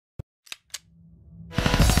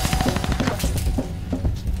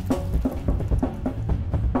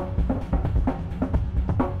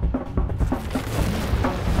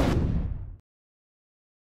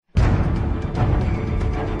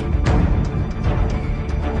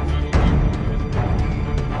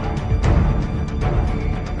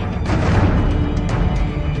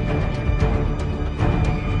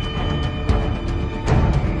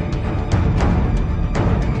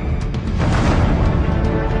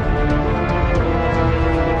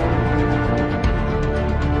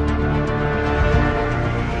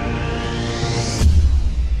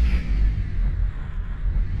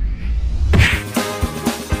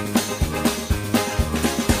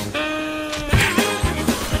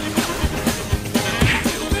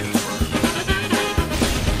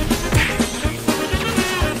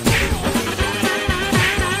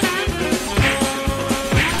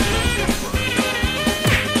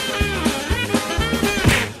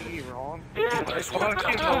Nice work,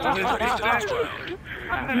 Duffel. Win the next round.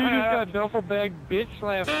 You just got duffel bag bitch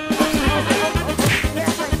slapped.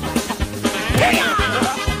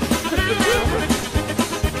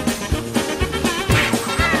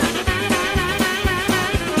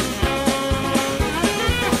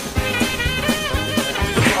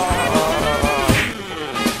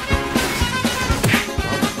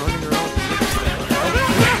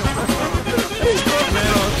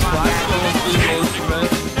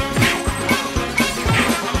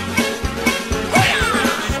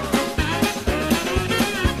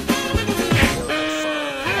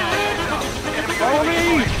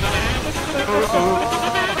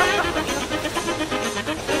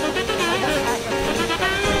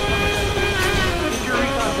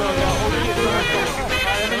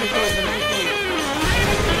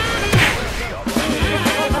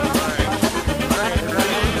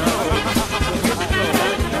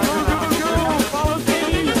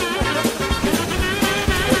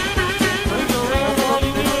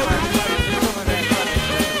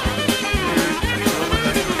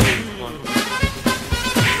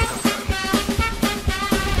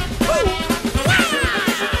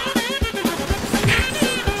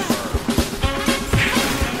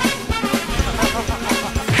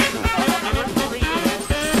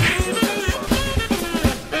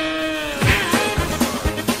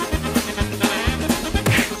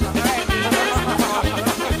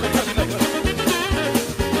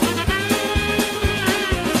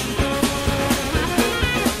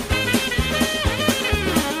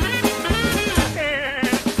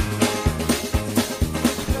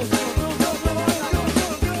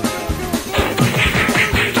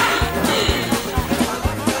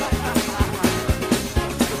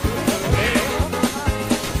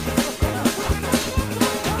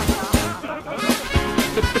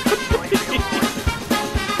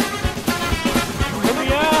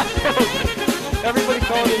 Everybody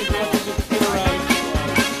called it. Just spin around.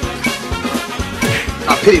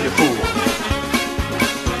 I pity the fool.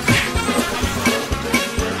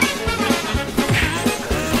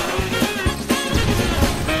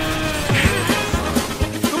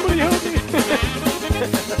 Somebody help me!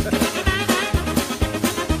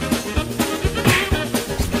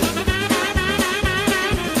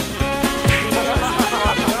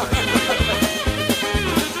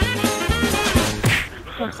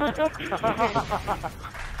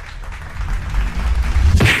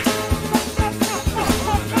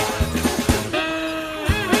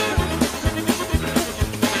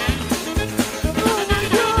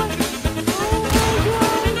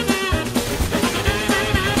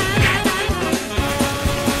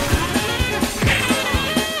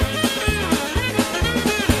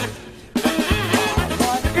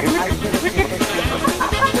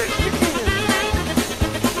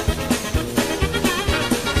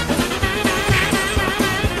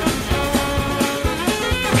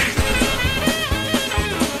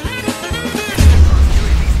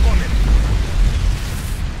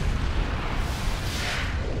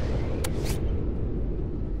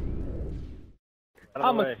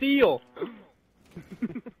 I'm a seal.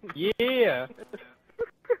 Yeah.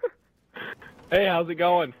 Hey, how's it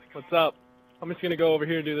going? What's up? I'm just gonna go over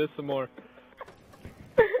here and do this some more.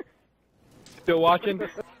 Still watching?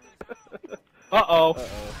 Uh-oh.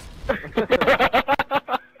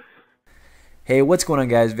 Hey, what's going on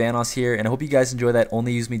guys, Vanos here, and I hope you guys enjoyed that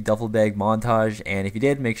Only Use Me duffel bag montage, and if you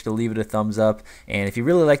did, make sure to leave it a thumbs up, and if you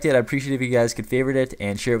really liked it, I'd appreciate if you guys could favorite it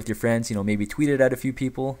and share it with your friends, you know, maybe tweet it at a few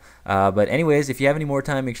people, but anyways, if you have any more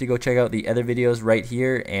time, make sure to go check out the other videos right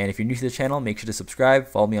here, and if you're new to the channel, make sure to subscribe,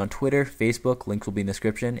 follow me on Twitter, Facebook, links will be in the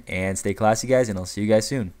description, and stay classy guys, and I'll see you guys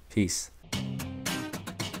soon. Peace.